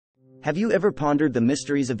Have you ever pondered the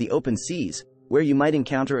mysteries of the open seas, where you might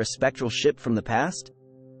encounter a spectral ship from the past?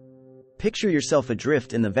 Picture yourself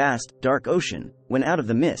adrift in the vast, dark ocean, when out of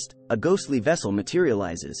the mist, a ghostly vessel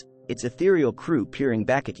materializes, its ethereal crew peering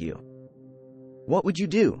back at you. What would you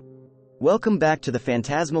do? Welcome back to the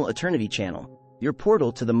Phantasmal Eternity channel, your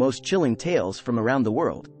portal to the most chilling tales from around the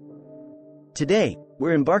world. Today,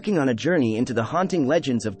 we're embarking on a journey into the haunting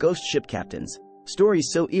legends of ghost ship captains, stories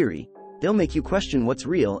so eerie, they'll make you question what's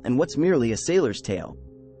real and what's merely a sailor's tale.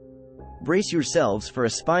 Brace yourselves for a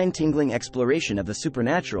spine-tingling exploration of the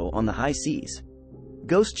supernatural on the high seas.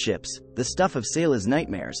 Ghost ships, the stuff of sailors'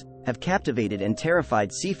 nightmares, have captivated and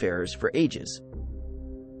terrified seafarers for ages.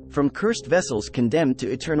 From cursed vessels condemned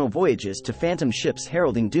to eternal voyages to phantom ships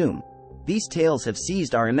heralding doom, these tales have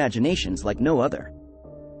seized our imaginations like no other.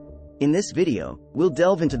 In this video, we'll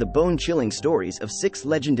delve into the bone-chilling stories of 6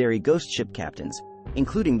 legendary ghost ship captains,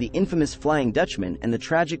 including the infamous Flying Dutchman and the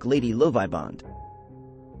tragic Lady Lovibond.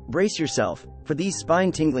 Brace yourself, for these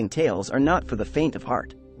spine-tingling tales are not for the faint of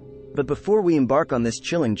heart. But before we embark on this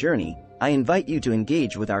chilling journey, I invite you to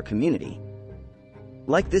engage with our community.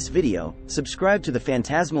 Like this video, subscribe to the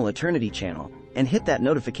Phantasmal Eternity channel, and hit that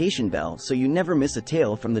notification bell so you never miss a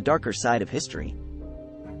tale from the darker side of history.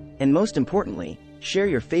 And most importantly, share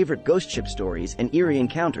your favorite ghost ship stories and eerie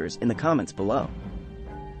encounters in the comments below.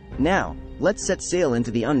 Now, let's set sail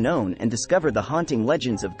into the unknown and discover the haunting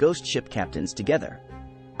legends of ghost ship captains together.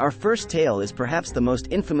 Our first tale is perhaps the most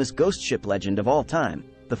infamous ghost ship legend of all time,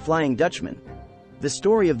 the Flying Dutchman. The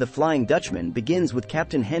story of the Flying Dutchman begins with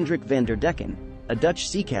Captain Hendrik van der Decken, a Dutch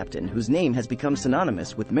sea captain whose name has become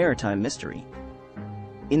synonymous with maritime mystery.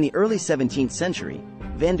 In the early 17th century,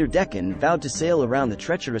 van der Decken vowed to sail around the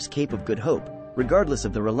treacherous Cape of Good Hope, regardless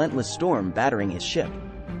of the relentless storm battering his ship.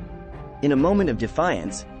 In a moment of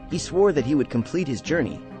defiance, he swore that he would complete his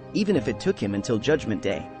journey, even if it took him until Judgment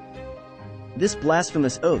Day. This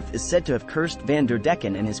blasphemous oath is said to have cursed van der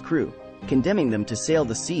Decken and his crew, condemning them to sail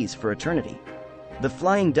the seas for eternity. The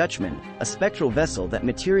Flying Dutchman, a spectral vessel that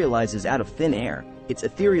materializes out of thin air, its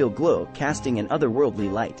ethereal glow casting an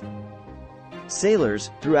otherworldly light.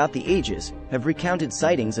 Sailors, throughout the ages, have recounted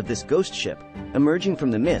sightings of this ghost ship, emerging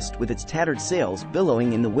from the mist with its tattered sails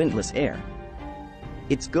billowing in the windless air.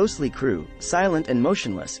 Its ghostly crew, silent and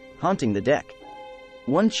motionless, haunting the deck.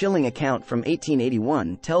 One chilling account from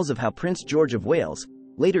 1881 tells of how Prince George of Wales,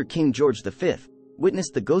 later King George V,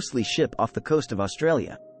 witnessed the ghostly ship off the coast of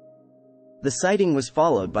Australia. The sighting was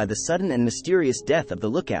followed by the sudden and mysterious death of the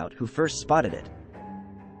lookout who first spotted it.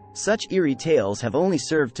 Such eerie tales have only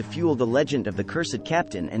served to fuel the legend of the cursed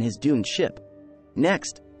captain and his doomed ship.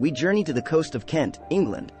 Next, we journey to the coast of Kent,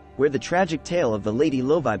 England, where the tragic tale of the Lady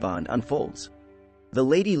Lovibond unfolds. The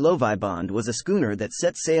Lady Lovibond was a schooner that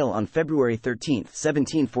set sail on February 13,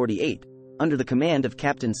 1748, under the command of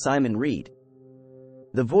Captain Simon Reed.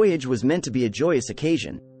 The voyage was meant to be a joyous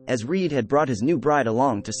occasion, as Reed had brought his new bride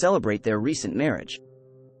along to celebrate their recent marriage.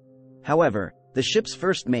 However, the ship's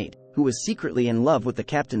first mate, who was secretly in love with the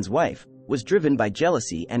captain's wife, was driven by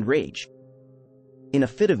jealousy and rage. In a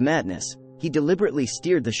fit of madness, he deliberately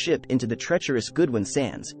steered the ship into the treacherous Goodwin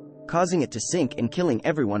Sands, causing it to sink and killing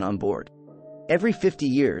everyone on board. Every 50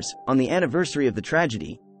 years, on the anniversary of the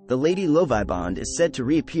tragedy, the Lady Lovibond is said to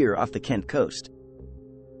reappear off the Kent coast.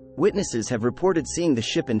 Witnesses have reported seeing the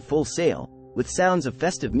ship in full sail, with sounds of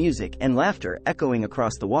festive music and laughter echoing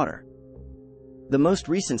across the water. The most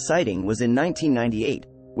recent sighting was in 1998,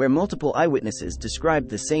 where multiple eyewitnesses described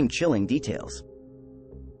the same chilling details.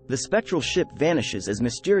 The spectral ship vanishes as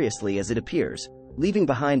mysteriously as it appears, leaving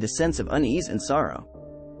behind a sense of unease and sorrow.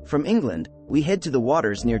 From England, we head to the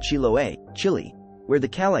waters near Chiloé, Chile, where the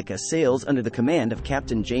Calica sails under the command of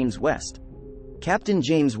Captain James West. Captain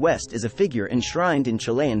James West is a figure enshrined in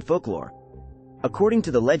Chilean folklore. According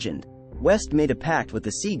to the legend, West made a pact with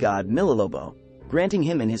the sea god Milalobo, granting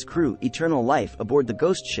him and his crew eternal life aboard the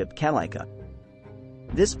ghost ship Calica.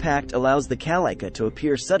 This pact allows the Calica to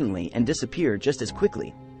appear suddenly and disappear just as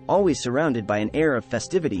quickly, always surrounded by an air of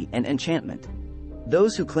festivity and enchantment.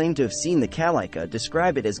 Those who claim to have seen the Calica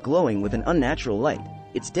describe it as glowing with an unnatural light,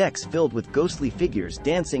 its decks filled with ghostly figures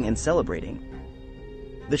dancing and celebrating.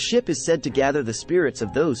 The ship is said to gather the spirits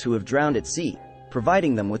of those who have drowned at sea,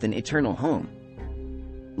 providing them with an eternal home.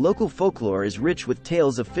 Local folklore is rich with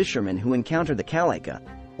tales of fishermen who encounter the Calica,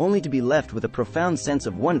 only to be left with a profound sense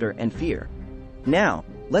of wonder and fear. Now,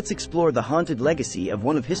 let's explore the haunted legacy of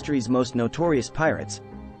one of history's most notorious pirates,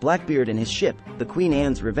 Blackbeard and his ship, the Queen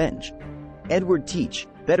Anne's Revenge. Edward Teach,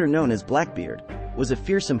 better known as Blackbeard, was a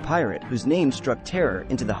fearsome pirate whose name struck terror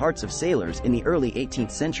into the hearts of sailors in the early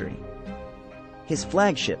 18th century. His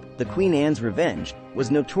flagship, the Queen Anne's Revenge,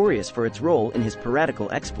 was notorious for its role in his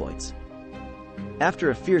piratical exploits. After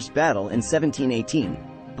a fierce battle in 1718,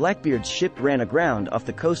 Blackbeard's ship ran aground off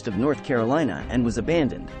the coast of North Carolina and was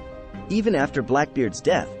abandoned. Even after Blackbeard's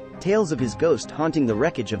death, tales of his ghost haunting the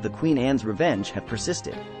wreckage of the Queen Anne's Revenge have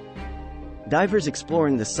persisted. Divers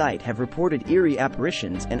exploring the site have reported eerie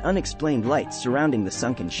apparitions and unexplained lights surrounding the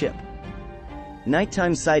sunken ship.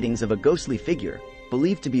 Nighttime sightings of a ghostly figure,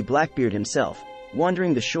 believed to be Blackbeard himself,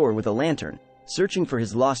 wandering the shore with a lantern, searching for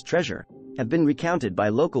his lost treasure, have been recounted by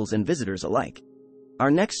locals and visitors alike.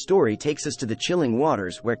 Our next story takes us to the chilling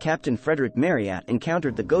waters where Captain Frederick Marryat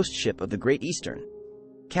encountered the ghost ship of the Great Eastern.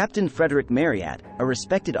 Captain Frederick Marryat, a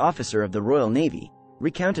respected officer of the Royal Navy,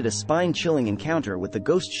 recounted a spine-chilling encounter with the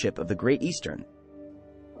ghost ship of the Great Eastern.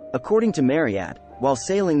 According to Marryat, while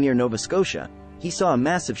sailing near Nova Scotia, he saw a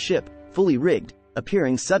massive ship, fully rigged,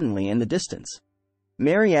 appearing suddenly in the distance.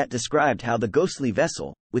 Marryat described how the ghostly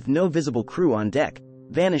vessel, with no visible crew on deck,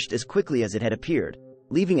 vanished as quickly as it had appeared,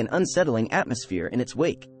 leaving an unsettling atmosphere in its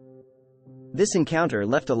wake. This encounter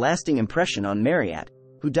left a lasting impression on Marryat,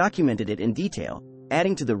 who documented it in detail,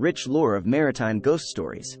 adding to the rich lore of maritime ghost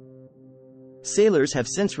stories. Sailors have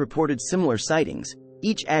since reported similar sightings,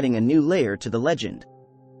 each adding a new layer to the legend.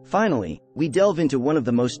 Finally, we delve into one of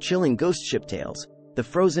the most chilling ghost ship tales, the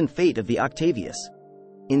frozen fate of the Octavius.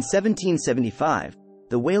 In 1775,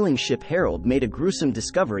 the whaling ship Herald made a gruesome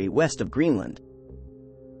discovery west of Greenland.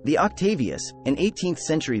 The Octavius, an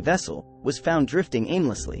 18th-century vessel, was found drifting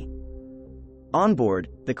aimlessly. On board,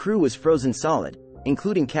 the crew was frozen solid,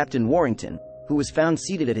 including Captain Warrington, who was found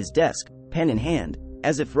seated at his desk, pen in hand,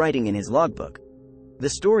 as if writing in his logbook. The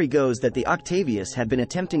story goes that the Octavius had been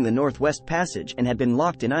attempting the Northwest Passage and had been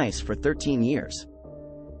locked in ice for 13 years.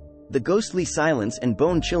 The ghostly silence and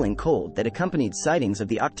bone-chilling cold that accompanied sightings of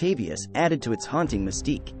the Octavius added to its haunting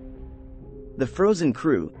mystique. The frozen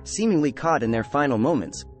crew, seemingly caught in their final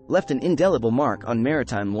moments, left an indelible mark on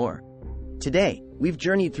maritime lore. Today, we've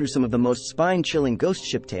journeyed through some of the most spine-chilling ghost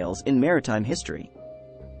ship tales in maritime history.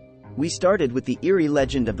 We started with the eerie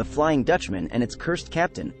legend of the Flying Dutchman and its cursed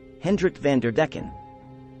captain, Hendrik van der Decken.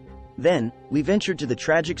 Then, we ventured to the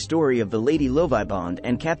tragic story of the Lady Lovibond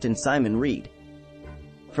and Captain Simon Reed.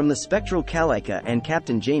 From the spectral Calliope and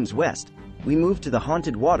Captain James West, we moved to the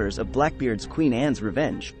haunted waters of Blackbeard's Queen Anne's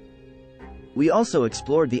Revenge. We also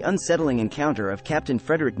explored the unsettling encounter of Captain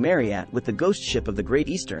Frederick Marryat with the ghost ship of the Great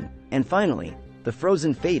Eastern, and finally, the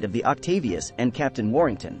frozen fate of the Octavius and Captain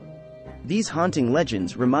Warrington. These haunting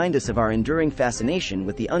legends remind us of our enduring fascination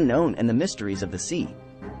with the unknown and the mysteries of the sea.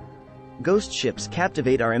 Ghost ships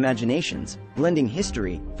captivate our imaginations, blending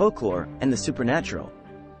history, folklore, and the supernatural.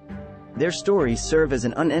 Their stories serve as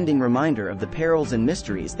an unending reminder of the perils and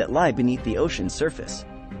mysteries that lie beneath the ocean's surface.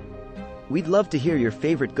 We'd love to hear your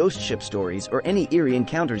favorite ghost ship stories or any eerie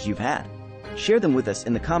encounters you've had. Share them with us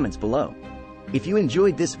in the comments below. If you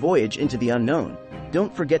enjoyed this voyage into the unknown,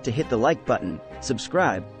 don't forget to hit the like button,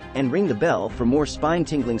 subscribe, and ring the bell for more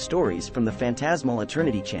spine-tingling stories from the Phantasmal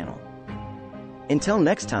Eternity channel. Until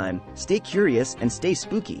next time, stay curious and stay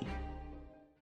spooky.